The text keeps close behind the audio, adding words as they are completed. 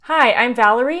Hi, I'm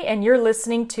Valerie, and you're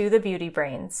listening to The Beauty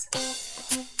Brains.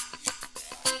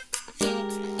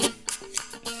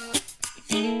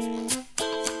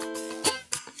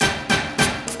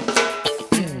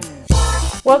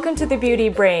 Welcome to The Beauty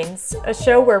Brains, a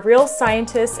show where real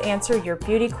scientists answer your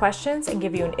beauty questions and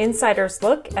give you an insider's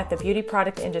look at the beauty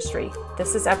product industry.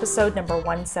 This is episode number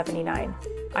 179.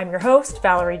 I'm your host,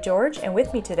 Valerie George, and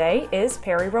with me today is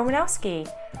Perry Romanowski.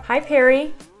 Hi,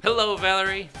 Perry. Hello,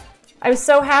 Valerie. I'm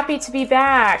so happy to be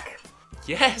back.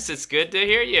 Yes, it's good to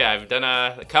hear you. I've done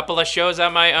a couple of shows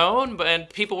on my own, and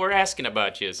people were asking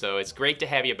about you, so it's great to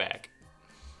have you back.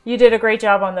 You did a great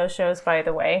job on those shows, by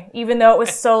the way. Even though it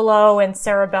was solo and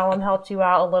Cerebellum helped you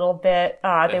out a little bit,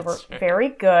 they were very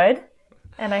good,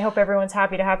 and I hope everyone's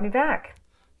happy to have me back.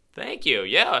 Thank you.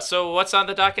 Yeah, so what's on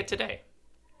the docket today?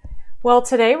 Well,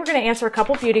 today we're going to answer a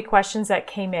couple beauty questions that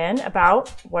came in about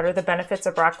what are the benefits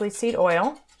of broccoli seed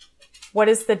oil, what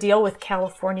is the deal with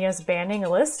California's banning a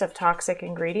list of toxic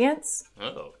ingredients,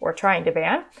 or trying to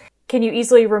ban, can you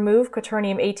easily remove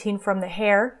Quaternium 18 from the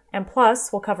hair, and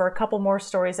plus we'll cover a couple more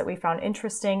stories that we found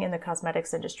interesting in the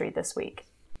cosmetics industry this week.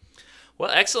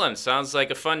 Well, excellent. Sounds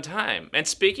like a fun time. And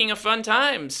speaking of fun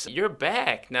times, you're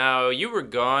back. Now, you were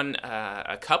gone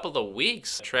a couple of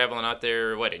weeks traveling out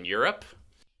there, in Europe?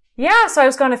 Yeah, so I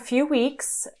was gone a few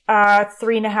weeks,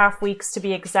 3.5 weeks to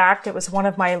be exact. It was one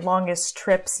of my longest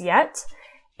trips yet.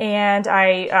 And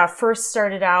I first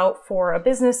started out for a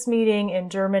business meeting in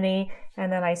Germany,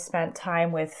 and then I spent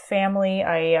time with family.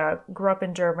 I grew up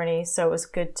in Germany, so it was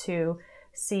good to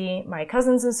see my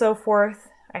cousins and so forth.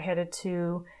 I headed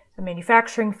to a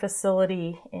manufacturing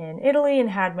facility in Italy and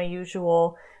had my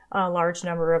usual large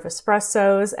number of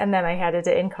espressos. And then I headed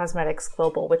to In Cosmetics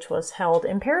Global, which was held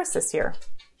in Paris this year.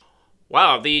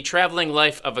 Wow, the traveling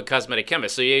life of a cosmetic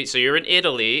chemist. So you're in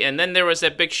Italy, and then there was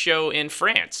that big show in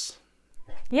France.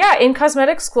 Yeah, In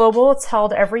Cosmetics Global, it's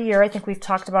held every year. I think we've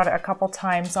talked about it a couple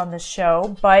times on the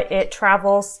show, but it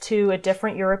travels to a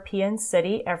different European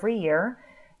city every year.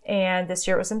 And this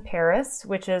year it was in Paris,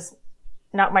 which is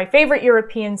not my favorite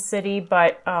European city,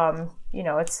 but, it's I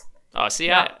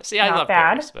love bad.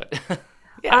 Paris, but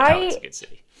it's a good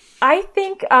city. I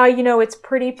think, it's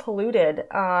pretty polluted.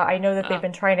 I know that they've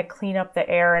been trying to clean up the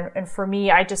air. And for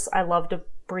me, I love to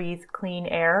breathe clean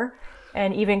air.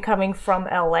 And even coming from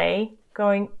LA,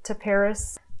 going to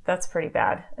Paris, that's pretty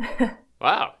bad.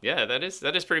 Wow. Yeah, that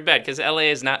is pretty bad because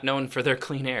LA is not known for their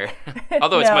clean air.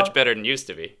 Although it's much better than it used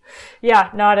to be.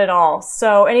 Yeah, not at all.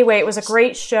 So anyway, it was a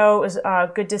great show. It was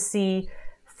good to see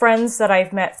friends that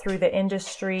I've met through the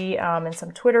industry and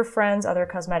some Twitter friends, other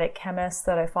cosmetic chemists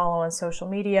that I follow on social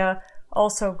media.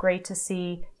 Also great to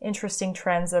see interesting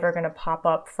trends that are going to pop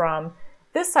up from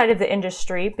this side of the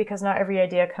industry because not every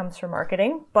idea comes from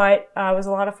marketing, but it was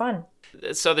a lot of fun.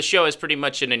 So the show is pretty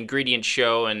much an ingredient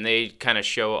show, and they kind of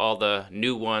show all the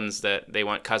new ones that they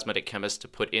want cosmetic chemists to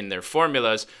put in their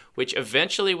formulas, which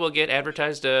eventually will get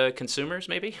advertised to consumers,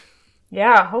 maybe?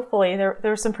 Yeah, hopefully. There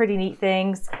were some pretty neat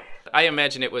things. I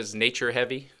imagine it was nature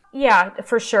heavy. Yeah,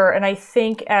 for sure. And I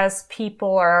think as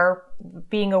people are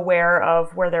being aware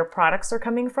of where their products are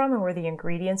coming from and where the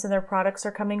ingredients in their products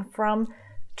are coming from,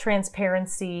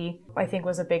 transparency, I think,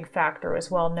 was a big factor as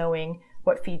well, knowing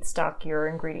what feedstock your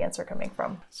ingredients are coming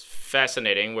from. It's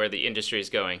fascinating where the industry is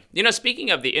going. Speaking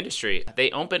of the industry,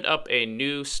 they opened up a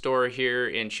new store here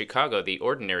in Chicago, the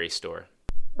Ordinary store.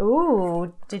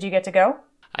 Ooh, did you get to go?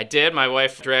 I did. My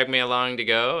wife dragged me along to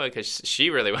go because she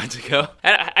really wanted to go.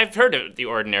 And I've heard of The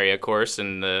Ordinary, of course,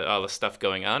 and all the stuff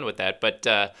going on with that. But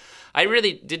I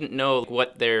really didn't know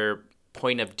what their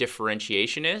point of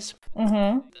differentiation is.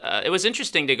 Mm-hmm. It was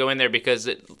interesting to go in there because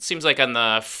it seems like on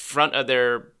the front of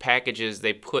their packages,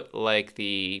 they put like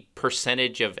the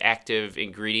percentage of active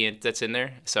ingredient that's in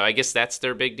there. So I guess that's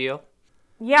their big deal.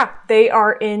 Yeah, they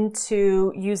are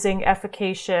into using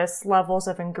efficacious levels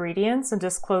of ingredients and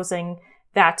disclosing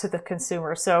that to the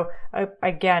consumer. So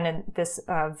again, in this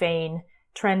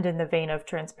trend in the vein of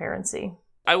transparency.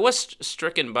 I was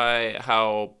stricken by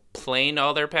how plain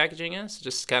all their packaging is.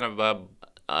 Just kind of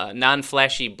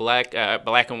non-flashy black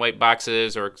and white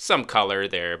boxes or some color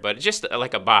there, but just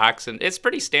like a box, and it's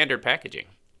pretty standard packaging.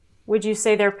 Would you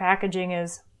say their packaging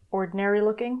is ordinary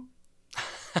looking?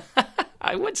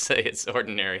 I would say it's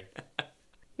ordinary.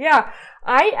 Yeah,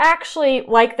 I actually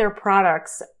like their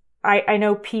products. I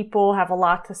know people have a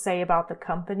lot to say about the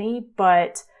company,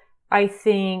 but I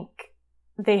think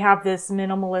they have this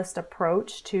minimalist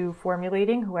approach to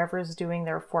formulating whoever's doing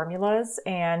their formulas,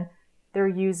 and they're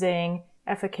using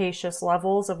efficacious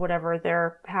levels of whatever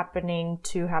they're happening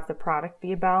to have the product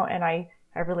be about, and I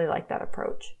really like that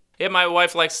approach. Yeah, my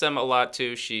wife likes them a lot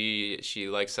too. She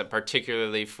likes them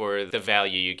particularly for the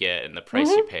value you get and the price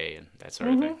you pay and that sort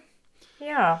of thing.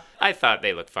 Yeah. I thought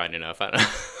they looked fine enough. I don't know.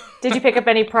 Did you pick up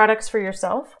any products for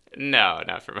yourself? No,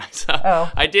 not for myself.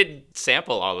 Oh. I did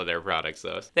sample all of their products,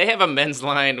 though. They have a men's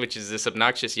line, which is this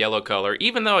obnoxious yellow color.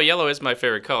 Even though yellow is my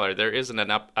favorite color, there isn't an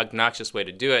obnoxious way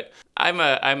to do it. I'm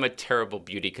a terrible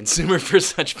beauty consumer for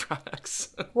such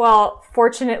products. Well,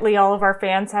 fortunately, all of our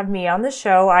fans have me on the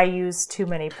show. I use too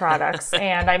many products,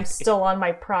 and I'm still on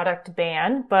my product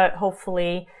ban, but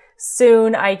hopefully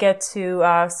soon I get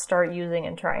to start using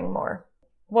and trying more.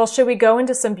 Well, should we go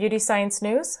into some beauty science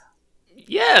news?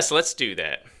 Yes, let's do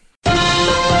that.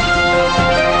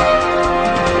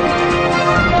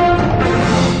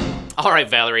 All right,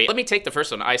 Valerie, let me take the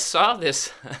first one. I saw this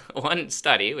one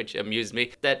study, which amused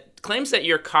me, that claims that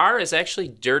your car is actually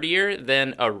dirtier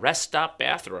than a rest stop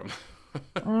bathroom.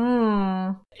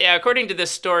 Yeah, according to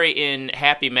this story in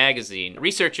Happy Magazine,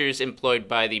 researchers employed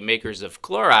by the makers of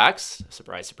Clorox,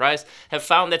 surprise, surprise, have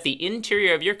found that the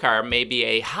interior of your car may be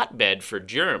a hotbed for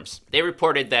germs. They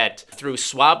reported that through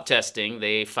swab testing,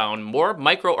 they found more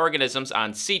microorganisms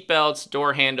on seatbelts,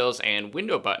 door handles, and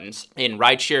window buttons in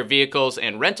rideshare vehicles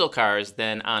and rental cars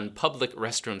than on public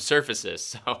restroom surfaces.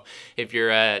 So if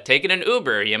you're taking an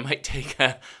Uber, you might take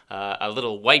a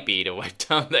little wipey to wipe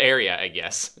down the area, I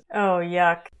guess. Oh,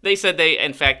 yuck. They said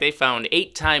they found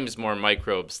 8 times more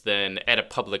microbes than at a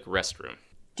public restroom.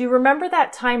 Do you remember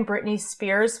that time Britney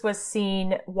Spears was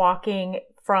seen walking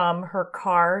from her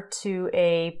car to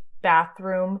a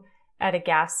bathroom at a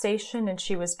gas station and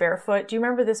she was barefoot? Do you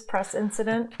remember this press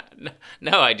incident?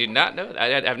 No, I do not know.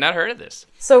 I've not heard of this.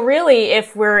 So really,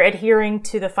 if we're adhering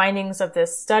to the findings of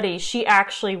this study, she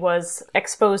actually was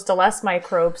exposed to less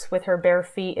microbes with her bare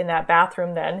feet in that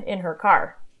bathroom than in her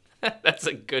car. That's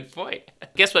a good point.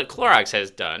 Guess what Clorox has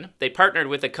done? They partnered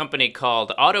with a company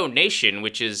called AutoNation,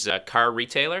 which is a car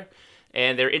retailer,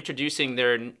 and they're introducing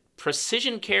their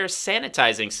Precision Care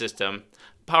sanitizing system,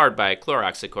 powered by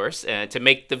Clorox, of course, to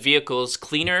make the vehicles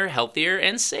cleaner, healthier,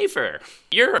 and safer.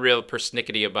 You're a real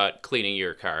persnickety about cleaning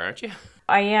your car, aren't you?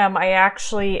 I am. I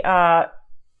actually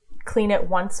clean it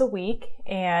once a week,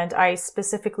 and I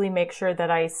specifically make sure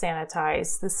that I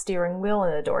sanitize the steering wheel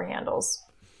and the door handles.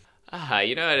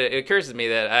 It occurs to me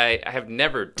that I have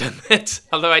never done that.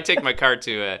 Although I take my car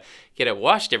to get it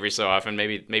washed every so often,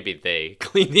 maybe they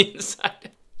clean the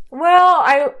inside. Well,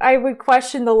 I would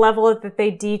question the level that they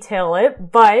detail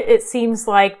it, but it seems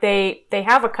like they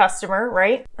have a customer,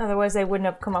 right? Otherwise, they wouldn't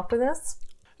have come up with this.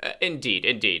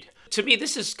 Indeed. To me,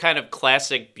 this is kind of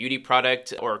classic beauty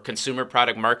product or consumer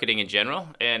product marketing in general.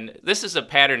 And this is a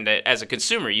pattern that, as a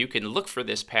consumer, you can look for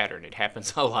this pattern. It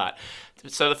happens a lot.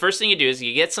 So the first thing you do is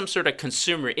you get some sort of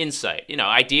consumer insight.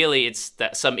 Ideally, it's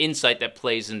some insight that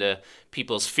plays into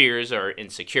people's fears or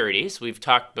insecurities. We've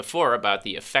talked before about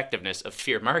the effectiveness of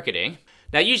fear marketing.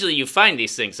 Now, usually you find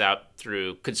these things out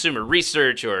through consumer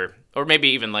research or maybe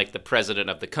even like the president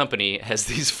of the company has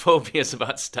these phobias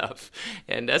about stuff.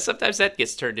 And sometimes that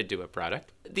gets turned into a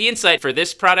product. The insight for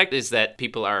this product is that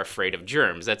people are afraid of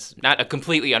germs. That's not a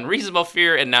completely unreasonable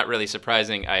fear and not really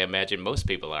surprising. I imagine most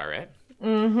people are, right?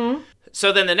 Mm-hmm.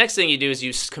 So then the next thing you do is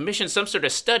you commission some sort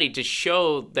of study to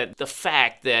show that the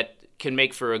fact that can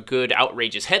make for a good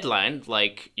outrageous headline,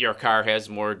 like your car has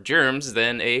more germs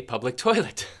than a public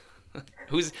toilet.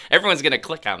 Everyone's going to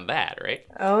click on that, right?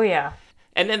 Oh, yeah.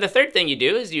 And then the third thing you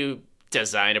do is you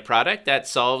design a product that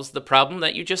solves the problem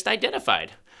that you just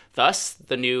identified. Thus,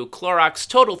 the new Clorox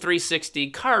Total 360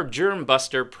 Car Germ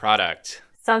Buster product.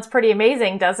 Sounds pretty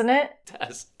amazing, doesn't it? It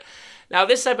does. Now,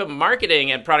 this type of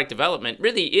marketing and product development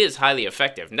really is highly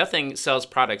effective. Nothing sells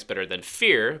products better than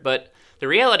fear, but the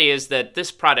reality is that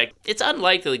this product, it's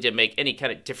unlikely to make any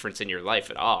kind of difference in your life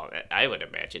at all, I would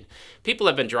imagine. People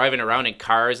have been driving around in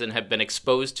cars and have been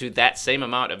exposed to that same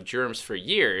amount of germs for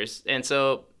years, and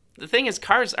so the thing is,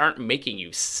 cars aren't making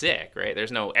you sick, right?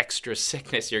 There's no extra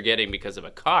sickness you're getting because of a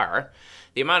car.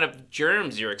 The amount of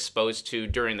germs you're exposed to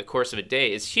during the course of a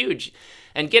day is huge,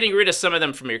 and getting rid of some of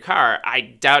them from your car, I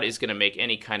doubt is going to make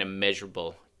any kind of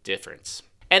measurable difference.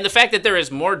 And the fact that there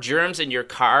is more germs in your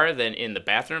car than in the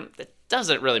bathroom, that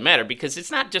doesn't really matter because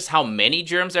it's not just how many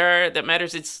germs are that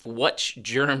matters, it's what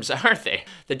germs are they.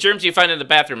 The germs you find in the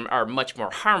bathroom are much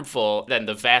more harmful than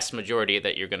the vast majority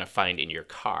that you're going to find in your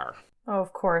car. Oh,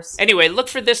 of course. Anyway, look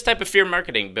for this type of fear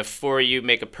marketing before you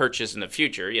make a purchase in the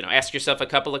future. Ask yourself a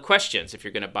couple of questions if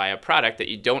you're going to buy a product that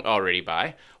you don't already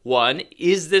buy. 1,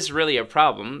 is this really a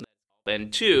problem?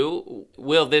 And 2,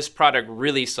 will this product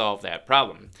really solve that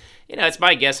problem? It's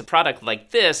my guess a product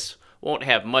like this won't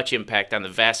have much impact on the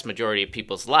vast majority of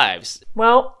people's lives.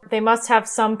 Well, they must have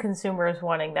some consumers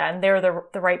wanting that, and they're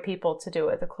the right people to do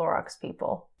it, the Clorox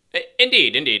people.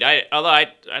 Indeed. Although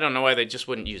I don't know why they just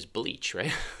wouldn't use bleach,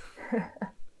 right?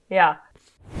 Yeah.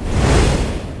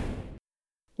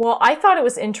 Well, I thought it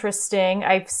was interesting.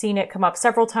 I've seen it come up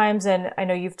several times, and I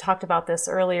know you've talked about this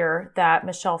earlier, that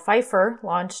Michelle Pfeiffer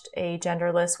launched a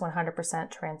genderless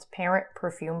 100% transparent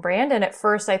perfume brand. And at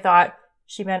first I thought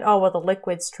she meant, oh, well, the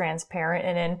liquid's transparent.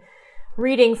 And in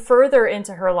reading further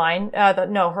into her line,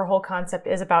 her whole concept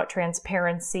is about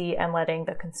transparency and letting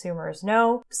the consumers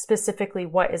know specifically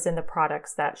what is in the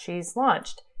products that she's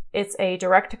launched. It's a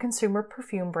direct-to-consumer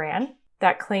perfume brand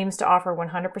that claims to offer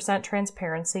 100%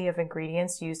 transparency of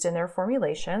ingredients used in their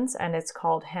formulations, and it's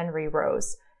called Henry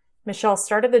Rose. Michelle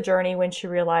started the journey when she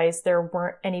realized there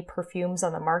weren't any perfumes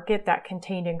on the market that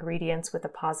contained ingredients with a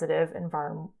positive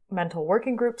environmental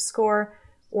working group score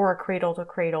or a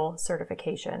cradle-to-cradle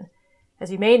certification.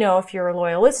 As you may know, if you're a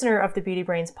loyal listener of the Beauty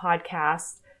Brains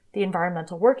podcast, the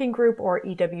Environmental Working Group, or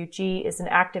EWG, is an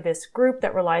activist group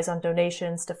that relies on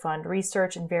donations to fund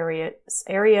research in various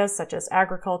areas such as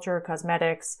agriculture,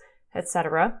 cosmetics,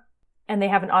 etc. And they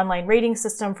have an online rating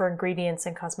system for ingredients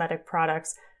in cosmetic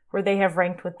products where they have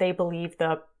ranked what they believe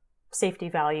the safety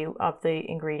value of the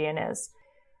ingredient is.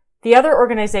 The other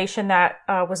organization that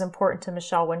was important to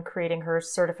Michelle when creating her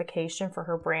certification for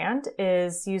her brand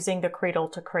is using the Cradle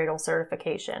to Cradle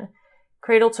certification.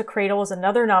 Cradle to Cradle is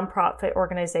another nonprofit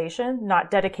organization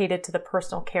not dedicated to the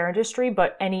personal care industry,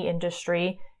 but any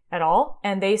industry at all.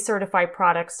 And they certify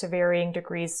products to varying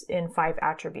degrees in 5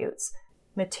 attributes: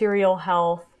 material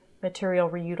health,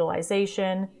 material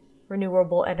reutilization,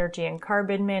 renewable energy and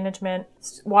carbon management,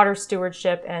 water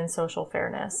stewardship, and social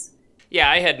fairness. Yeah,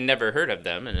 I had never heard of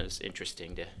them, and it was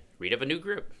interesting to read of a new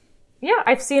group. Yeah,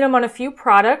 I've seen them on a few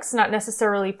products, not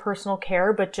necessarily personal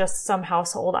care, but just some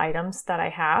household items that I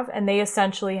have. And they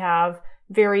essentially have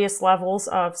various levels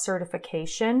of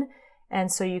certification.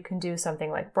 And so you can do something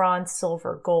like bronze,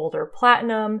 silver, gold, or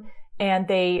platinum. And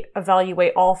they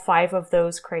evaluate all 5 of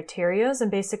those criterias and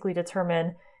basically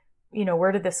determine,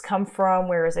 where did this come from?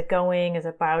 Where is it going? Is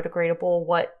it biodegradable?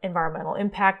 What environmental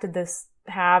impact did this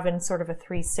have? In sort of a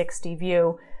 360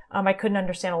 view. I couldn't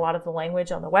understand a lot of the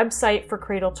language on the website for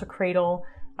Cradle to Cradle,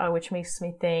 which makes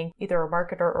me think either a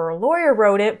marketer or a lawyer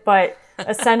wrote it, but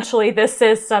essentially this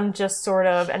is some just sort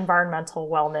of environmental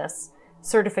wellness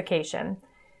certification.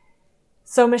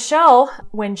 So Michelle,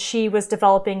 when she was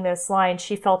developing this line,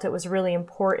 she felt it was really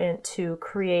important to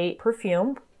create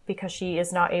perfume because she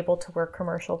is not able to wear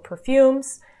commercial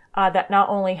perfumes that not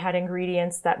only had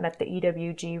ingredients that met the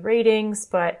EWG ratings,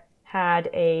 but had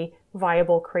a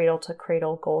viable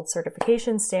cradle-to-cradle gold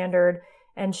certification standard.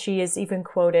 And she is even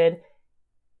quoted,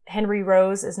 Henry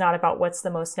Rose is not about what's the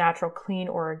most natural, clean,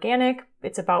 or organic.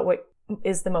 It's about what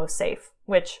is the most safe,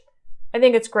 which I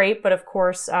think it's great. But of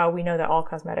course, we know that all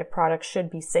cosmetic products should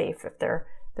be safe if they're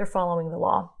following the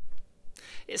law.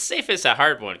 Safe is a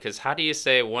hard one, because how do you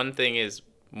say one thing is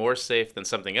more safe than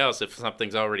something else if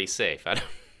something's already safe?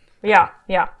 Yeah.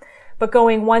 But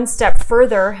going one step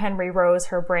further, Henry Rose,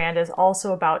 her brand, is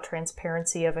also about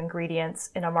transparency of ingredients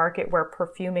in a market where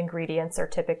perfume ingredients are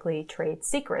typically trade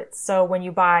secrets. So when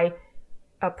you buy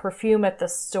a perfume at the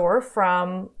store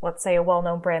from, let's say, a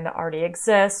well-known brand that already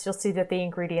exists, you'll see that the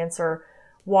ingredients are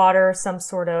water, some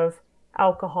sort of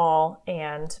alcohol,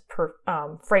 and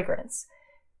fragrance.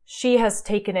 She has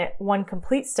taken it one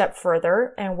complete step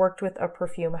further and worked with a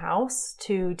perfume house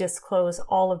to disclose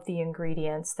all of the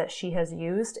ingredients that she has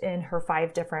used in her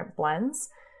 5 different blends.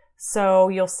 So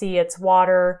you'll see it's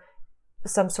water,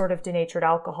 some sort of denatured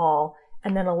alcohol,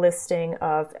 and then a listing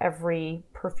of every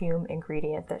perfume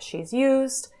ingredient that she's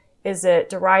used. Is it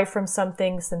derived from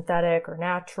something synthetic or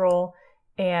natural?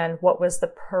 And what was the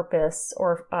purpose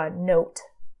or note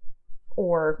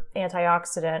or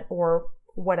antioxidant or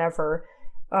whatever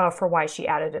for why she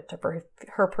added it to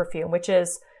her perfume, which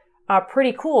is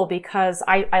pretty cool because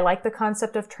I like the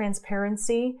concept of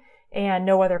transparency, and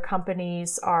no other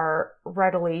companies are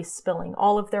readily spilling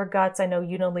all of their guts. I know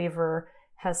Unilever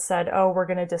has said, we're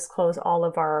going to disclose all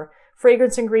of our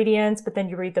fragrance ingredients, but then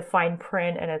you read the fine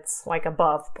print and it's like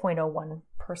above 0.01%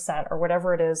 or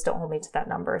whatever it is. Don't hold me to that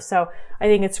number. So I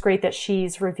think it's great that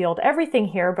she's revealed everything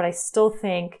here, but I still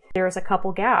think there's a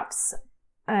couple gaps.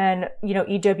 And,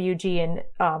 EWG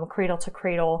and Cradle to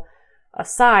Cradle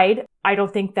aside, I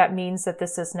don't think that means that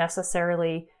this is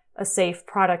necessarily a safe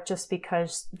product just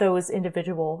because those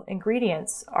individual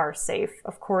ingredients are safe.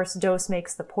 Of course, dose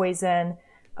makes the poison.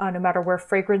 No matter where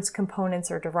fragrance components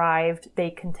are derived, they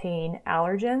contain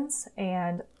allergens.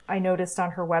 And I noticed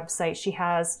on her website, she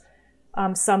has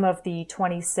some of the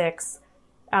 26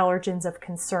 allergens of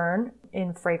concern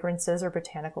in fragrances or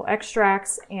botanical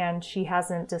extracts, and she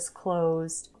hasn't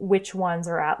disclosed which ones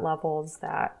are at levels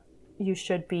that you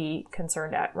should be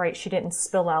concerned at, right? She didn't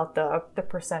spill out the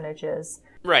percentages.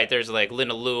 Right, there's like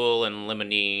linalool and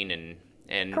limonene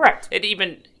and correct. It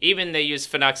even they use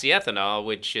phenoxyethanol,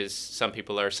 which is some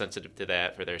people are sensitive to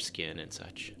that for their skin and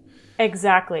such.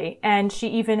 Exactly. And she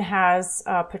even has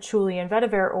patchouli and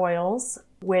vetiver oils,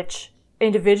 which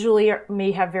individually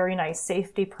may have very nice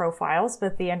safety profiles,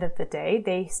 but at the end of the day,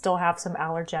 they still have some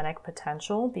allergenic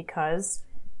potential because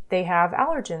they have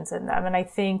allergens in them. And I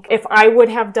think if I would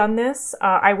have done this,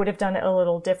 I would have done it a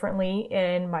little differently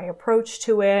in my approach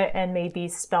to it and maybe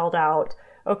spelled out,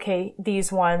 okay,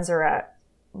 these ones are at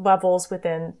levels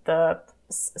within the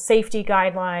safety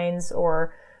guidelines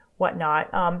or whatnot.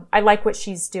 I like what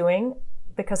she's doing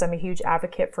because I'm a huge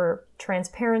advocate for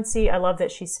transparency. I love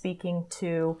that she's speaking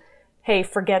to, hey,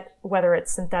 forget whether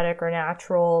it's synthetic or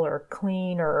natural or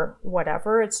clean or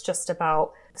whatever. It's just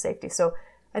about safety. So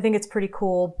I think it's pretty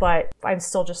cool, but I'm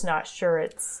still just not sure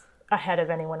it's ahead of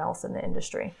anyone else in the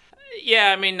industry.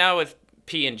 Yeah, I mean, now with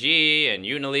P&G and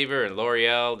Unilever and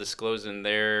L'Oreal disclosing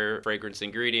their fragrance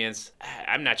ingredients,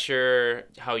 I'm not sure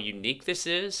how unique this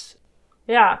is.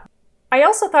 Yeah. I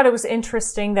also thought it was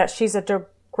interesting that she's a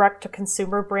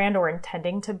direct-to-consumer brand or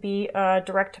intending to be a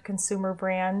direct-to-consumer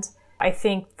brand. I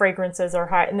think fragrances are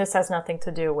high, and this has nothing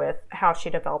to do with how she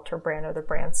developed her brand or the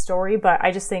brand story, but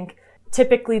I just think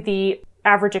typically the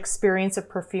average experience of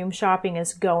perfume shopping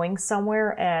is going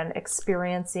somewhere and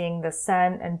experiencing the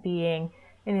scent and being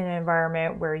in an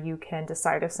environment where you can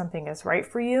decide if something is right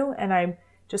for you. And I'm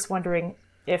just wondering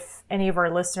if any of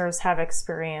our listeners have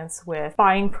experience with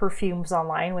buying perfumes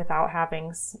online without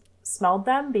having smelled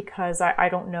them, because I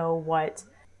don't know what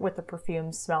the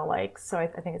perfumes smell like. So I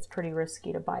think it's pretty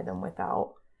risky to buy them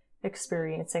without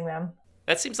experiencing them.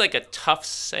 That seems like a tough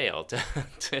sale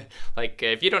to like,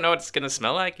 if you don't know what it's going to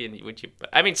smell like, would you?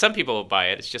 I mean, some people will buy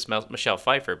it. It's just Michelle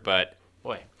Pfeiffer, but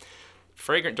boy,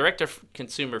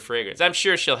 direct-to-consumer fragrance. I'm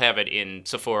sure she'll have it in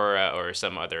Sephora or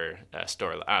some other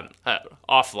store,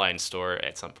 offline store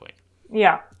at some point.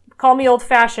 Yeah. Call me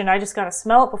old-fashioned. I just got to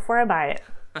smell it before I buy it.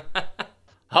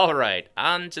 All right,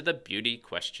 on to the beauty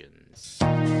questions.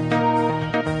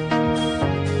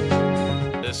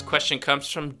 This question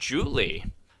comes from Julie.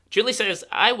 Julie says,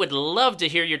 I would love to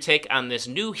hear your take on this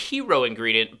new hero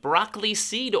ingredient, broccoli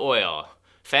seed oil.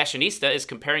 Fashionista is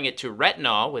comparing it to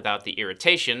retinol without the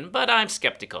irritation, but I'm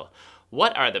skeptical.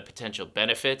 What are the potential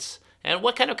benefits, and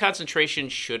what kind of concentration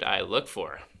should I look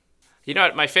for? You know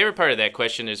what, my favorite part of that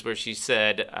question is where she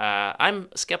said, I'm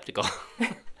skeptical.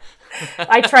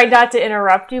 I tried not to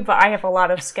interrupt you, but I have a lot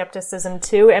of skepticism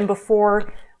too. And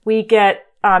before we get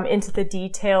into the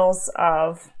details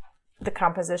of the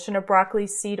composition of broccoli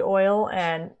seed oil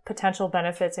and potential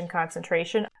benefits and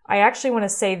concentration, I actually want to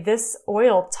say this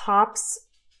oil tops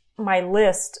my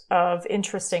list of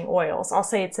interesting oils. I'll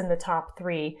say it's in the top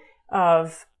 3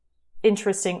 of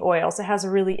interesting oils. It has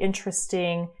a really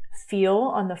interesting feel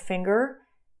on the finger,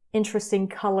 interesting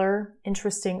color,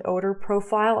 interesting odor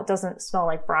profile. It doesn't smell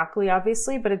like broccoli,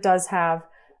 obviously, but it does have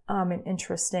an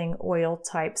interesting oil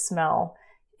type smell.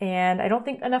 And I don't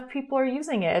think enough people are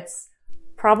using it. It's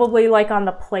probably like on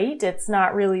the plate. It's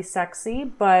not really sexy,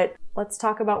 but let's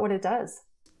talk about what it does.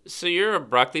 So you're a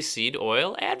broccoli seed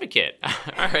oil advocate.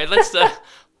 All right,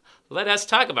 let us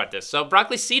talk about this. So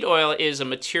broccoli seed oil is a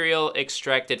material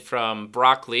extracted from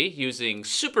broccoli using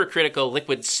supercritical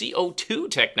liquid CO2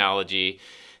 technology.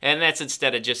 And that's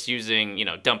instead of just using,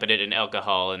 dumping it in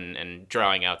alcohol and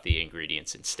drawing out the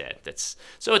ingredients instead.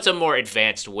 So it's a more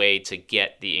advanced way to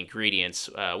get the ingredients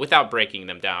without breaking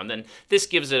them down. Then this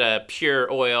gives it a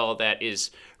pure oil that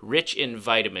is rich in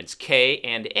vitamins K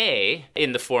and A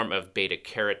in the form of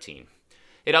beta-carotene.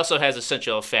 It also has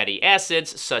essential fatty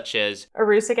acids such as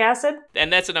erucic acid,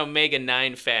 and that's an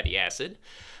omega-9 fatty acid.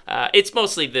 It's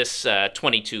mostly this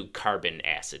 22 carbon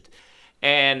acid.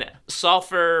 And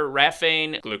sulfur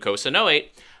raphane glucosanoate,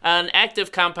 an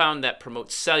active compound that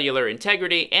promotes cellular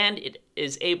integrity, and it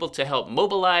is able to help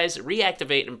mobilize,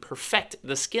 reactivate, and perfect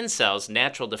the skin cells'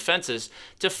 natural defenses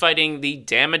to fighting the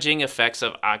damaging effects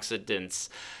of oxidants.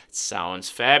 It sounds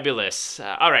fabulous.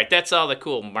 All right, that's all the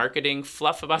cool marketing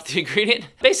fluff about the ingredient.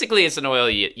 Basically, it's an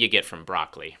oil you get from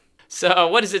broccoli. So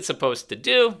what is it supposed to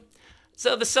do?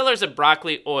 So the sellers of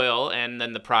broccoli oil and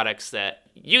then the products that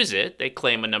use it, they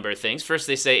claim a number of things. First,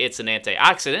 they say it's an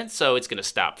antioxidant, so it's going to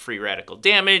stop free radical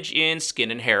damage in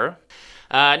skin and hair.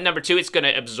 Number 2, it's going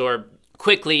to absorb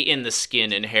quickly in the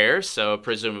skin and hair, so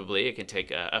presumably it can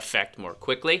take effect more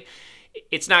quickly.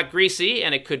 It's not greasy,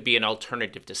 and it could be an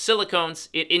alternative to silicones.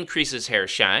 It increases hair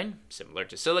shine, similar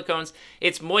to silicones.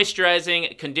 It's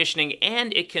moisturizing, conditioning,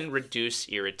 and it can reduce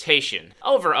irritation.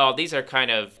 Overall, these are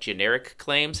kind of generic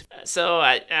claims, so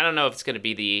I don't know if it's going to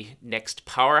be the next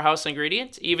powerhouse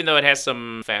ingredient, even though it has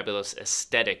some fabulous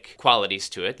aesthetic qualities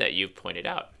to it that you've pointed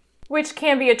out. Which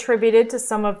can be attributed to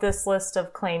some of this list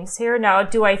of claims here. Now,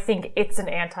 do I think it's an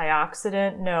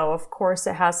antioxidant? No, of course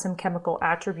it has some chemical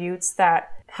attributes that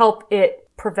help it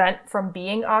prevent from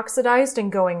being oxidized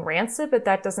and going rancid, but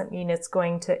that doesn't mean it's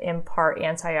going to impart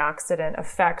antioxidant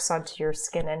effects onto your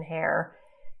skin and hair.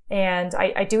 And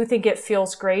I do think it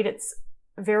feels great. It's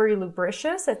very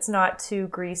lubricious. It's not too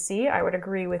greasy. I would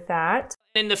agree with that.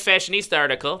 In the Fashionista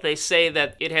article, they say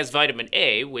that it has vitamin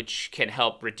A, which can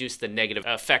help reduce the negative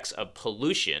effects of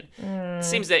pollution. It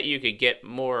seems that you could get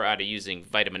more out of using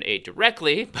vitamin A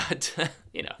directly, but,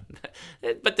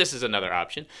 but this is another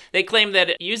option. They claim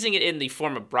that using it in the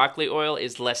form of broccoli oil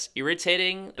is less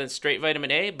irritating than straight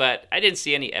vitamin A, but I didn't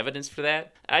see any evidence for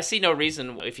that. I see no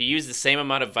reason if you use the same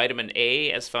amount of vitamin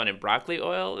A as found in broccoli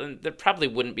oil, then there probably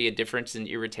wouldn't be a difference in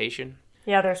irritation.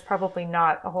 Yeah, there's probably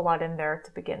not a whole lot in there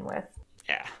to begin with.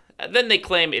 Yeah. Then they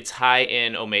claim it's high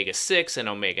in omega-6 and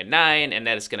omega-9, and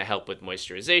that it's going to help with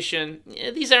moisturization.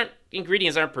 These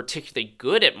ingredients aren't particularly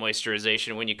good at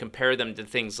moisturization when you compare them to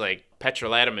things like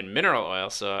petrolatum and mineral oil,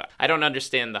 so I don't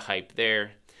understand the hype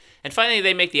there. And finally,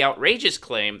 they make the outrageous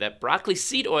claim that broccoli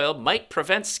seed oil might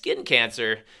prevent skin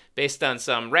cancer based on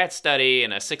some rat study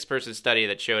and a 6-person study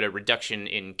that showed a reduction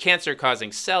in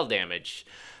cancer-causing cell damage,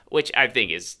 which I think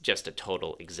is just a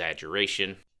total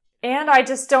exaggeration. And I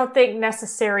just don't think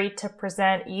necessary to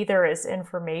present either as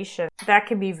information. That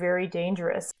can be very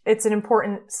dangerous. It's an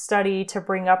important study to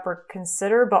bring up or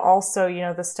consider, but also,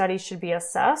 the study should be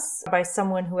assessed by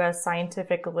someone who has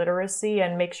scientific literacy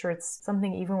and make sure it's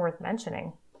something even worth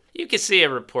mentioning. You can see a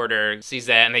reporter sees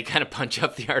that and they kind of punch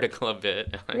up the article a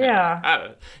bit. Yeah. I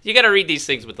don't know. You got to read these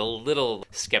things with a little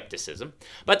skepticism.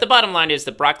 But the bottom line is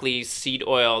the broccoli seed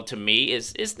oil, to me,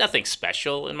 is nothing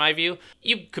special in my view.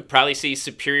 You could probably see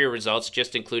superior results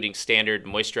just including standard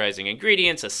moisturizing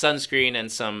ingredients, a sunscreen,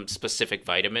 and some specific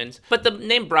vitamins. But the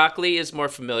name broccoli is more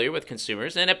familiar with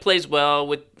consumers, and it plays well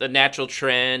with the natural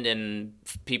trend, and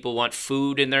people want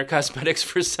food in their cosmetics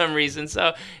for some reason.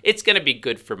 So it's going to be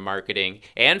good for marketing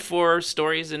and for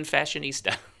stories in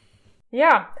Fashionista.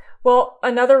 Yeah. Well,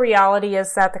 another reality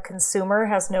is that the consumer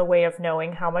has no way of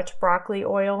knowing how much broccoli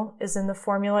oil is in the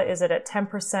formula. Is it at 10%,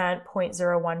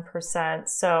 0.01%?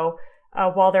 So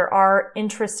while there are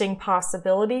interesting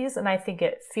possibilities, and I think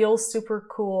it feels super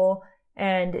cool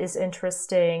and is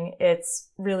interesting, it's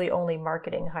really only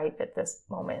marketing hype at this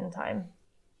moment in time.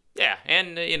 Yeah,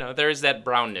 and, there's that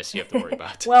brownness you have to worry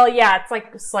about. Well, yeah, it's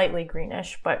like slightly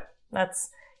greenish, but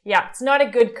it's not a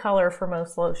good color for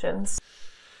most lotions.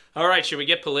 All right, should we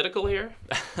get political here?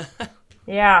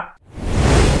 Yeah.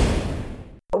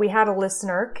 We had a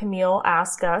listener, Camille,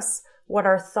 ask us what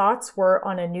our thoughts were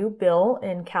on a new bill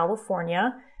in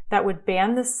California that would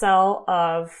ban the sale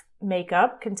of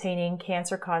makeup containing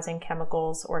cancer-causing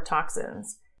chemicals or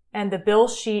toxins. And the bill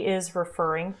she is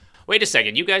referring... Wait a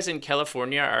second, you guys in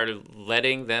California are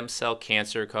letting them sell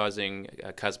cancer-causing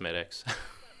cosmetics?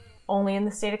 Only in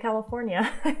the state of California.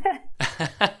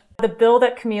 The bill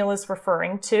that Camille is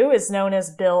referring to is known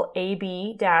as Bill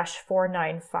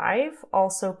AB-495,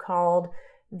 also called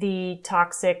the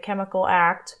Toxic Chemical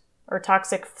Act or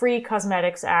Toxic Free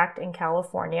Cosmetics Act in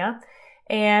California.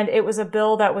 And it was a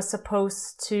bill that was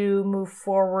supposed to move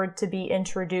forward to be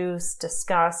introduced,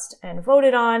 discussed, and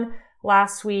voted on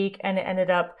last week, and it ended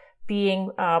up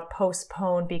being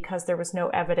postponed because there was no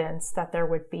evidence that there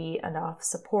would be enough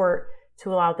support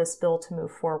to allow this bill to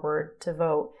move forward to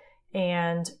vote,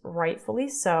 and rightfully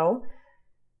so.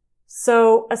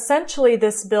 So essentially,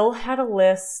 this bill had a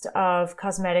list of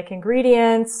cosmetic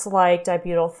ingredients like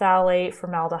dibutyl phthalate,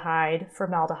 formaldehyde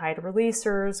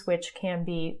releasers, which can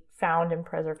be found in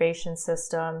preservation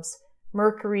systems,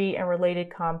 mercury and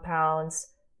related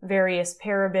compounds, various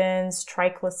parabens,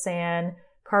 triclosan,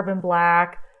 carbon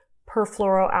black,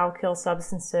 perfluoroalkyl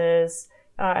substances,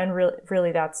 and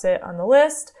really that's it on the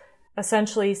list.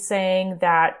 Essentially saying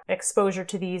that exposure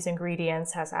to these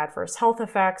ingredients has adverse health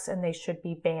effects and they should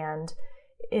be banned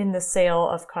in the sale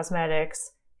of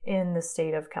cosmetics in the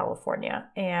state of California.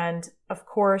 And of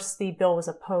course, the bill was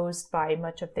opposed by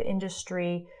much of the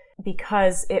industry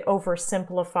because it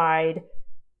oversimplified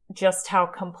just how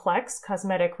complex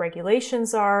cosmetic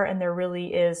regulations are, and there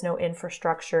really is no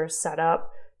infrastructure set up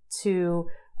to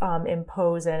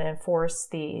impose and enforce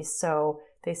these. So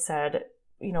they said,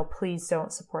 please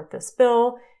don't support this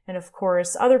bill. And of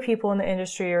course, other people in the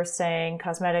industry are saying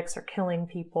cosmetics are killing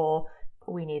people.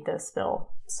 We need this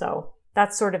bill. So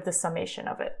that's sort of the summation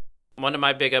of it. One of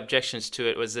my big objections to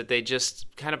it was that they just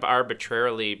kind of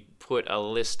arbitrarily put a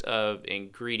list of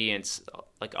ingredients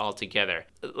like all together.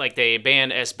 Like they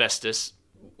banned asbestos,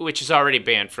 which is already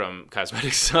banned from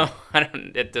cosmetics, so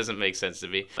it doesn't make sense to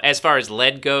me. As far as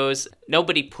lead goes,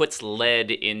 nobody puts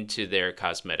lead into their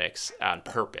cosmetics on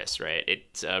purpose, right?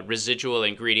 It's a residual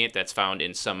ingredient that's found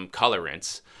in some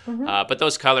colorants, but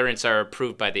those colorants are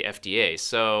approved by the FDA,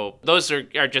 so those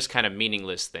are just kind of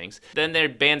meaningless things. Then they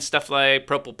banned stuff like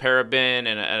propylparaben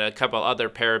and a couple other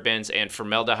parabens and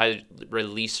formaldehyde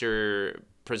releaser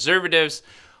preservatives,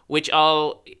 which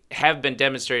all have been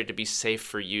demonstrated to be safe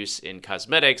for use in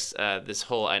cosmetics. This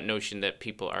whole notion that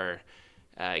people are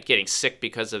getting sick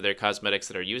because of their cosmetics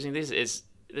that are using these is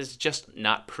just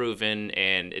not proven,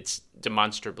 and it's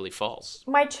demonstrably false.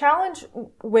 My challenge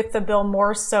with the bill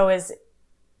more so is,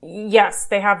 yes,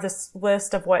 they have this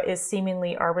list of what is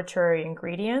seemingly arbitrary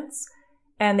ingredients,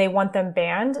 and they want them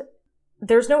banned.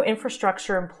 There's no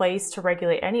infrastructure in place to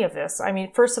regulate any of this. I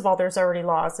mean, first of all, there's already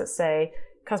laws that say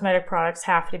cosmetic products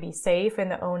have to be safe,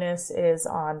 and the onus is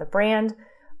on the brand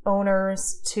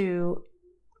owners to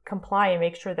comply and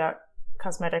make sure that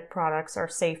cosmetic products are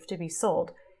safe to be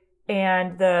sold.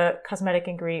 And the Cosmetic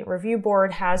Ingredient Review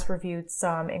Board has reviewed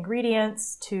some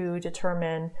ingredients to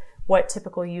determine what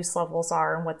typical use levels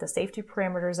are and what the safety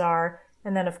parameters are.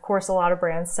 And then, of course, a lot of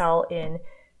brands sell in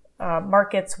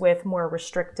markets with more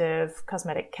restrictive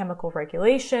cosmetic chemical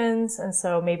regulations, and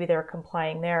so maybe they're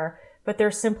complying there. But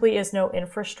there simply is no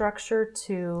infrastructure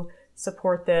to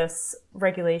support this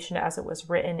regulation as it was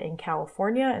written in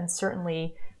California, and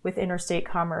certainly with interstate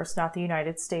commerce, not the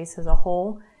United States as a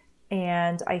whole.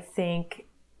 And I think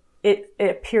it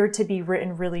appeared to be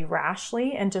written really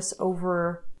rashly and just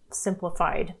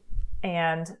oversimplified.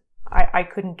 And I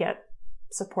couldn't get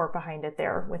support behind it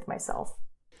there with myself.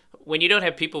 When you don't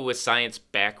have people with science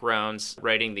backgrounds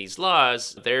writing these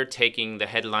laws, they're taking the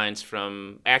headlines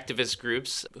from activist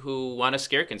groups who want to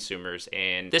scare consumers.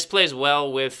 And this plays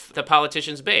well with the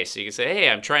politicians' base. So you can say, hey,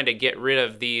 I'm trying to get rid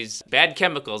of these bad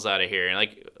chemicals out of here. And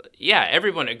like, yeah,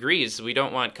 everyone agrees we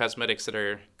don't want cosmetics that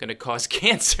are going to cause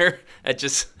cancer.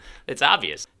 It's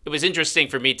obvious. It was interesting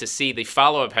for me to see the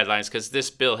follow-up headlines because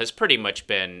this bill has pretty much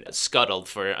been scuttled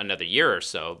for another year or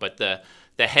so. But the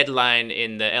headline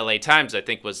in the LA Times, I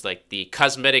think, was like the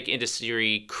cosmetic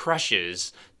industry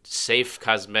crushes safe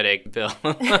cosmetic bill.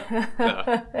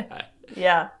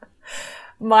 Yeah.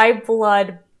 My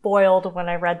blood boiled when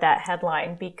I read that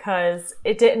headline because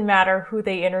it didn't matter who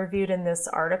they interviewed in this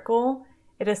article.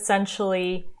 It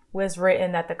essentially was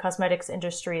written that the cosmetics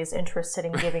industry is interested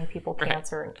in giving people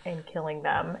cancer and killing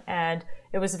them. And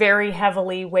it was very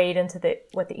heavily weighed into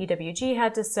what the EWG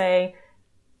had to say.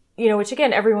 You know, which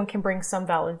again, everyone can bring some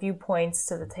valid viewpoints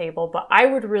to the table, but I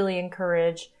would really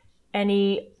encourage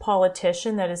any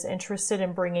politician that is interested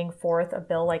in bringing forth a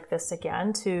bill like this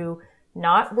again to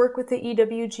not work with the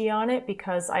EWG on it,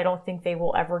 because I don't think they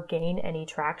will ever gain any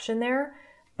traction there.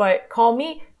 But call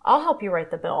me, I'll help you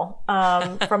write the bill.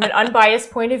 From an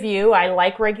unbiased point of view, I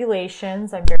like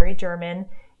regulations. I'm very German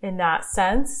in that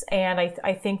sense. And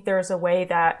I think there's a way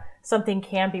that something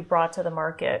can be brought to the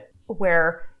market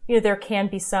where there can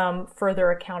be some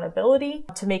further accountability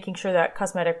to making sure that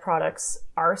cosmetic products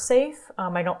are safe.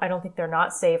 I don't think they're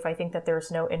not safe. I think that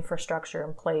there's no infrastructure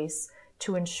in place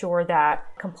to ensure that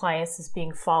compliance is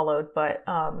being followed. But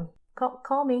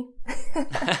call me.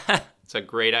 It's a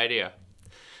great idea.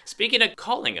 Speaking of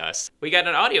calling us, we got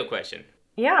an audio question.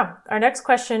 Yeah. Our next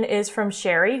question is from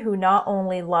Sherry, who not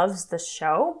only loves the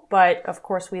show, but of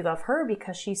course we love her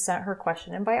because she sent her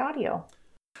question in by audio.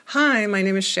 Hi, my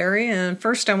name is Sherry, and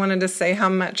first I wanted to say how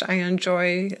much I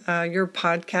enjoy your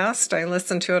podcast. I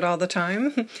listen to it all the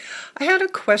time. I had a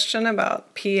question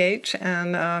about pH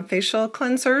and facial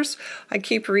cleansers. I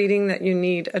keep reading that you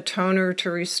need a toner to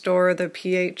restore the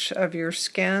pH of your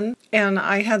skin, and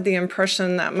I had the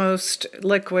impression that most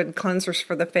liquid cleansers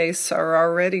for the face are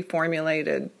already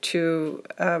formulated to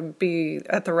be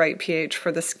at the right pH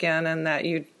for the skin, and that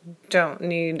you don't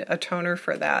need a toner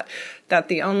for that, that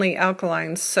the only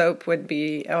alkaline soap would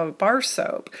be a bar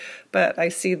soap. But I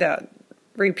see that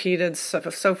repeated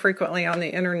so frequently on the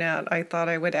internet, I thought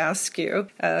I would ask you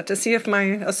to see if my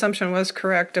assumption was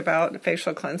correct about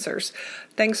facial cleansers.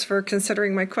 Thanks for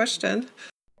considering my question.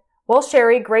 Well,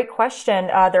 Sherry, great question.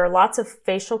 There are lots of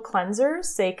facial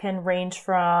cleansers. They can range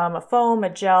from a foam, a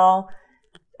gel,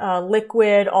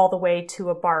 liquid, all the way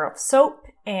to a bar of soap.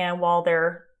 And while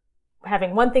they're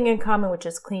having one thing in common, which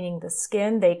is cleaning the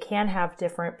skin, they can have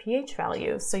different pH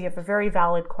values. So you have a very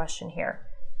valid question here.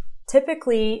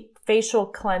 Typically,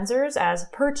 facial cleansers as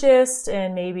purchased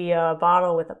in maybe a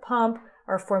bottle with a pump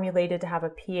are formulated to have a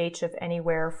pH of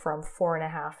anywhere from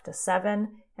 4.5 to 7,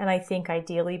 and I think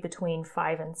ideally between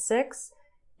 5 and 6.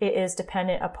 It is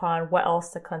dependent upon what else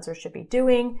the cleanser should be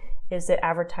doing. Is it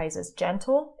advertised as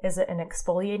gentle? Is it an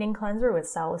exfoliating cleanser with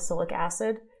salicylic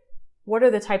acid? What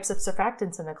are the types of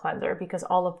surfactants in the cleanser? Because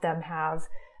all of them have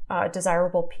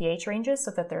desirable pH ranges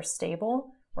so that they're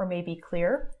stable or maybe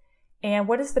clear. And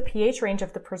what is the pH range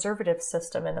of the preservative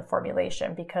system in the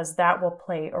formulation? Because that will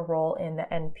play a role in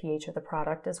the end pH of the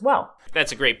product as well.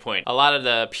 That's a great point. A lot of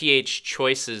the pH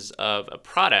choices of a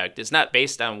product is not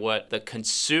based on what the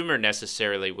consumer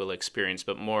necessarily will experience,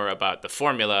 but more about the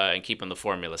formula and keeping the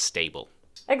formula stable.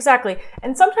 Exactly.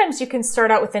 And sometimes you can start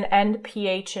out with an end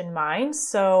pH in mind.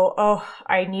 So,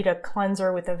 I need a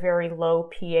cleanser with a very low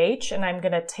pH, and I'm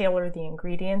going to tailor the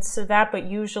ingredients to that. But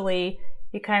usually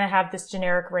you kind of have this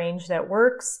generic range that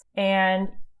works, and,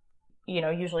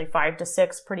 usually 5 to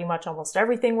 6, pretty much almost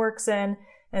everything works in.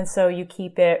 And so you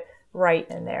keep it right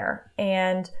in there.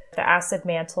 And the acid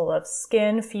mantle of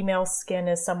skin, female skin,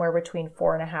 is somewhere between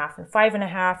 4.5 and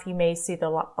 5.5. You may see a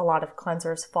lot of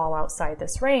cleansers fall outside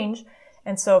this range.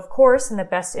 And so, of course, in the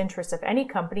best interest of any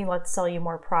company, let's sell you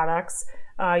more products,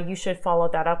 you should follow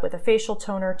that up with a facial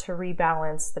toner to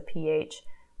rebalance the pH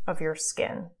of your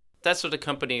skin. That's what the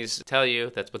companies tell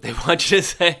you. That's what they want you to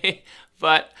say.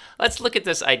 But let's look at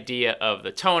this idea of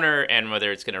the toner and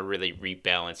whether it's going to really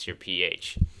rebalance your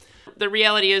pH. The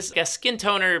reality is, a skin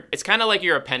toner, it's kind of like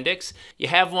your appendix. You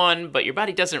have one, but your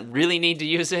body doesn't really need to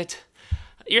use it.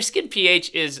 Your skin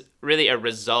pH is really a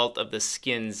result of the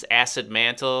skin's acid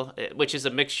mantle, which is a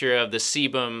mixture of the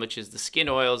sebum, which is the skin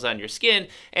oils on your skin,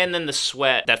 and then the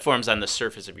sweat that forms on the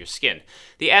surface of your skin.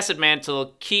 The acid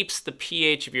mantle keeps the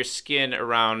pH of your skin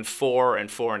around 4 and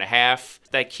 4.5.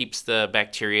 That keeps the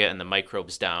bacteria and the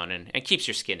microbes down and keeps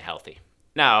your skin healthy.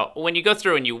 Now, when you go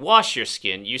through and you wash your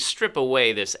skin, you strip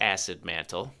away this acid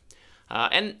mantle,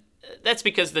 and that's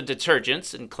because the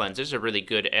detergents and cleansers are really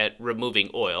good at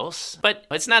removing oils. But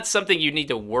it's not something you need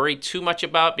to worry too much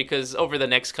about, because over the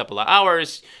next couple of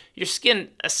hours, your skin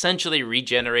essentially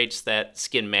regenerates that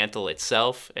skin mantle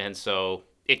itself, and so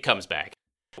it comes back.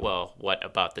 Well, what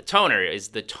about the toner? Is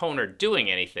the toner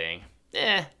doing anything?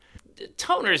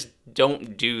 Toners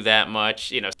don't do that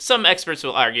much. Some experts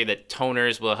will argue that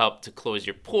toners will help to close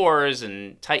your pores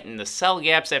and tighten the cell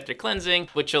gaps after cleansing,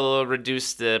 which will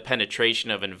reduce the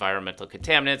penetration of environmental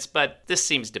contaminants, but this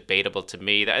seems debatable to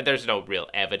me. There's no real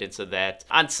evidence of that.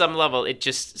 On some level, it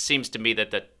just seems to me that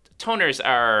the toners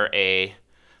are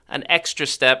an extra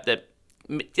step that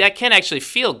can actually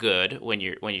feel good when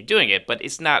you're doing it, but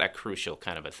it's not a crucial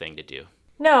kind of a thing to do.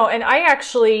 No, and I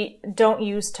actually don't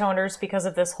use toners because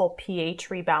of this whole pH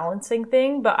rebalancing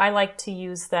thing, but I like to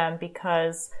use them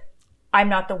because I'm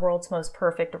not the world's most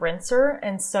perfect rinser,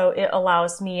 and so it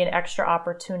allows me an extra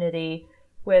opportunity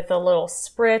with a little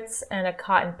spritz and a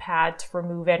cotton pad to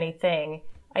remove anything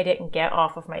I didn't get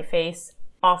off of my face,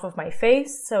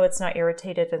 so it's not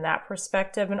irritated in that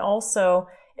perspective. And also,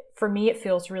 for me, it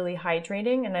feels really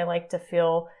hydrating, and I like to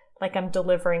feel like I'm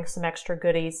delivering some extra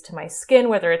goodies to my skin,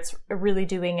 whether it's really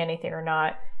doing anything or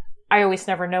not. I always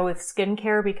never know with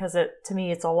skincare because to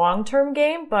me, it's a long-term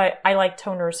game, but I like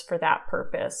toners for that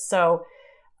purpose. So,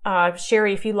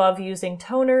 Sherry, if you love using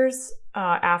toners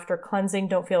after cleansing,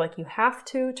 don't feel like you have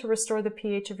to restore the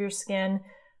pH of your skin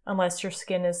unless your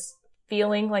skin is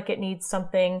feeling like it needs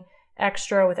something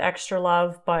extra with extra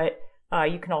love, but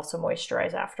you can also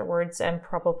moisturize afterwards and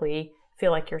probably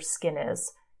feel like your skin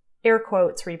is, air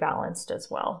quotes, rebalanced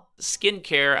as well.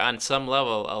 Skincare, on some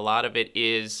level, a lot of it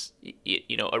is,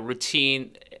 a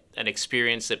routine, an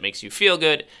experience that makes you feel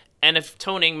good. And if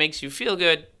toning makes you feel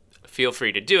good, feel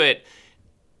free to do it.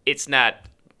 It's not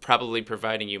probably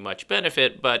providing you much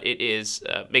benefit, but it is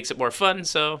makes it more fun.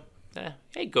 So,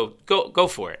 hey, go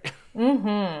for it.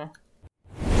 Mm-hmm.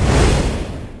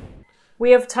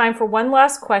 We have time for one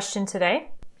last question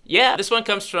today. Yeah, this one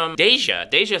comes from Deja.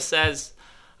 Deja says,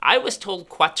 I was told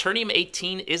Quaternium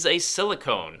 18 is a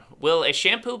silicone. Will a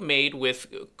shampoo made with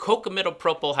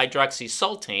cocamidopropyl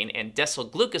hydroxysultane and decyl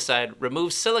glucoside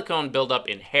remove silicone buildup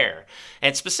in hair?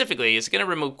 And specifically, is it going to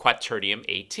remove Quaternium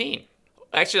 18?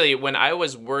 Actually, when I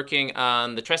was working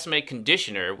on the Tresemme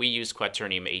conditioner, we used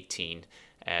Quaternium 18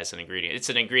 as an ingredient. It's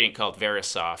an ingredient called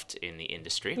Verisoft in the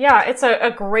industry. Yeah, it's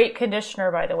a great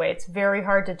conditioner, by the way. It's very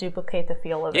hard to duplicate the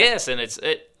feel of it. Yes, and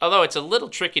although it's a little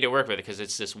tricky to work with because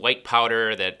it's this white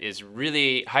powder that is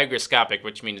really hygroscopic,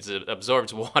 which means it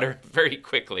absorbs water very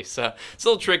quickly. So it's a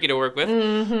little tricky to work with.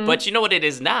 Mm-hmm. But you know what it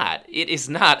is not? It is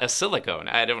not a silicone.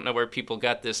 I don't know where people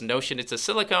got this notion it's a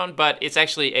silicone, but it's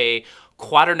actually a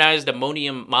quaternized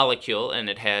ammonium molecule, and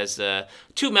it has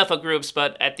 2 methyl groups,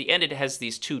 but at the end it has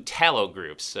these 2 tallow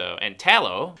groups. And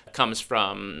tallow comes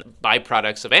from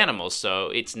byproducts of animals, so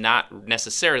it's not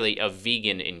necessarily a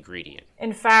vegan ingredient.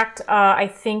 In fact, I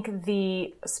think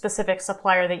the specific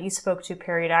supplier that you spoke to,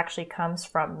 Perry, it actually comes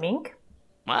from mink.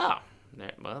 Wow.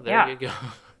 There you go.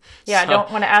 Yeah, I don't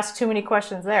want to ask too many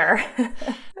questions there.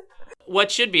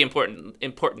 What should be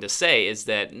important to say is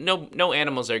that no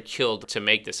animals are killed to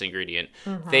make this ingredient.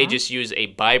 Mm-hmm. They just use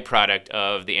a byproduct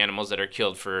of the animals that are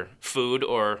killed for food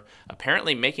or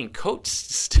apparently making coats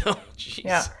still. Jeez.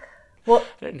 Yeah. Well,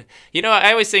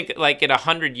 I always think like in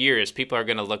 100 years, people are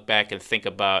going to look back and think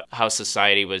about how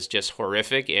society was just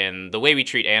horrific, and the way we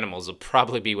treat animals will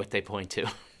probably be what they point to.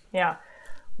 Yeah.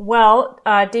 Well,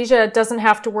 Deja doesn't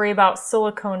have to worry about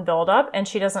silicone buildup, and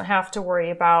she doesn't have to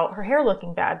worry about her hair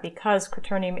looking bad because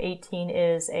Quaternium 18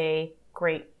 is a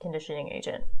great conditioning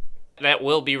agent. That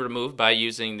will be removed by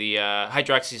using the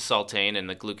hydroxysultane and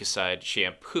the glucoside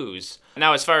shampoos.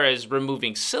 Now, as far as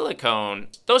removing silicone,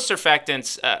 those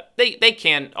surfactants, they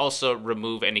can also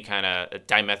remove any kind of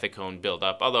dimethicone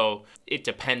buildup, although it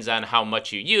depends on how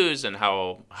much you use and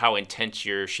how intense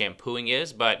your shampooing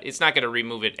is, but it's not going to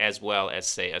remove it as well as,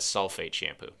 say, a sulfate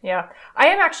shampoo. Yeah. I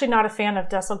am actually not a fan of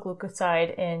decyl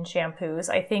glucoside in shampoos.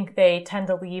 I think they tend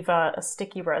to leave a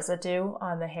sticky residue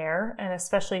on the hair, and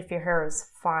especially if your hair is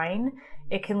fine,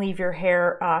 it can leave your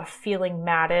hair feeling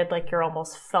matted, like you're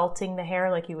almost felting the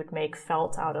hair, like you would make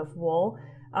felt out of wool.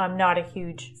 I'm not a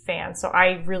huge fan, so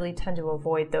I really tend to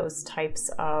avoid those types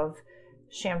of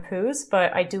shampoos,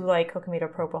 but I do like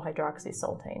cocamidopropyl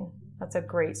hydroxysultane. That's a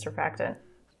great surfactant.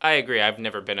 I agree. I've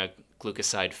never been a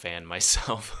glucoside fan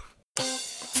myself.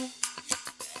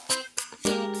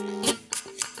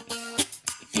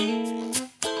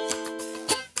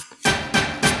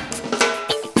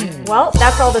 Well,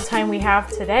 that's all the time we have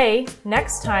today.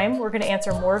 Next time, we're going to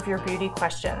answer more of your beauty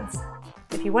questions.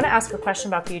 If you want to ask a question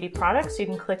about beauty products, you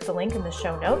can click the link in the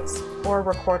show notes or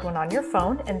record one on your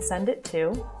phone and send it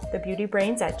to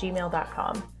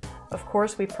thebeautybrains@gmail.com. Of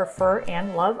course, we prefer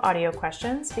and love audio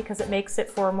questions because it makes it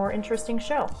for a more interesting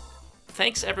show.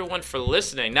 Thanks, everyone, for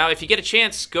listening. Now, if you get a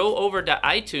chance, go over to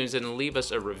iTunes and leave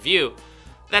us a review.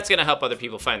 That's going to help other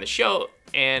people find the show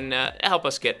and help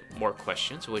us get more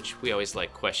questions, which we always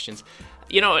like questions.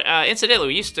 Incidentally,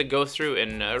 we used to go through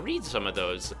and read some of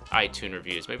those iTunes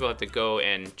reviews. Maybe we'll have to go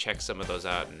and check some of those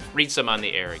out and read some on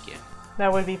the air again.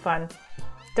 That would be fun.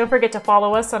 Don't forget to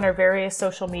follow us on our various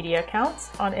social media accounts.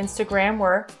 On Instagram,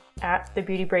 we're at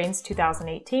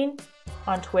TheBeautyBrains2018.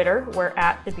 On Twitter, we're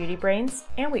at TheBeautyBrains.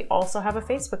 And we also have a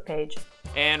Facebook page.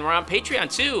 And we're on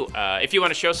Patreon, too. If you want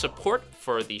to show support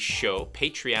for the show,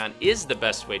 Patreon is the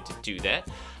best way to do that.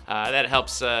 That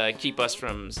helps keep us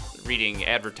from reading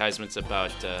advertisements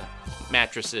about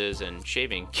mattresses and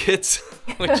shaving kits,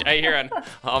 which I hear on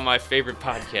all my favorite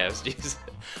podcasts. Jeez.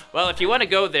 Well, if you want to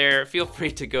go there, feel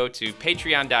free to go to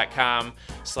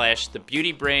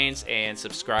patreon.com/thebeautybrains and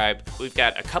subscribe. We've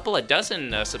got a couple of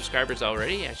dozen subscribers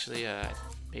already, actually,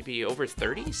 maybe over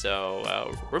 30,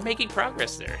 so we're making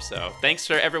progress there. So thanks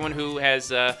for everyone who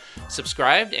has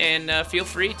subscribed, and feel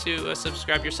free to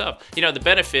subscribe yourself. The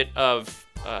benefit of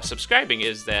subscribing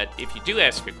is that if you do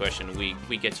ask a question,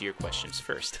 we get to your questions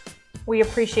first. We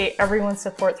appreciate everyone's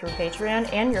support through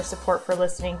Patreon and your support for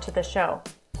listening to the show.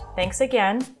 Thanks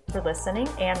again for listening,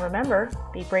 and remember,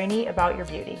 be brainy about your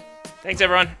beauty. Thanks,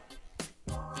 everyone.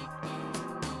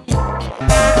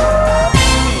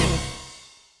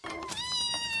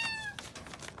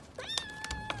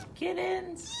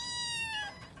 Kittens.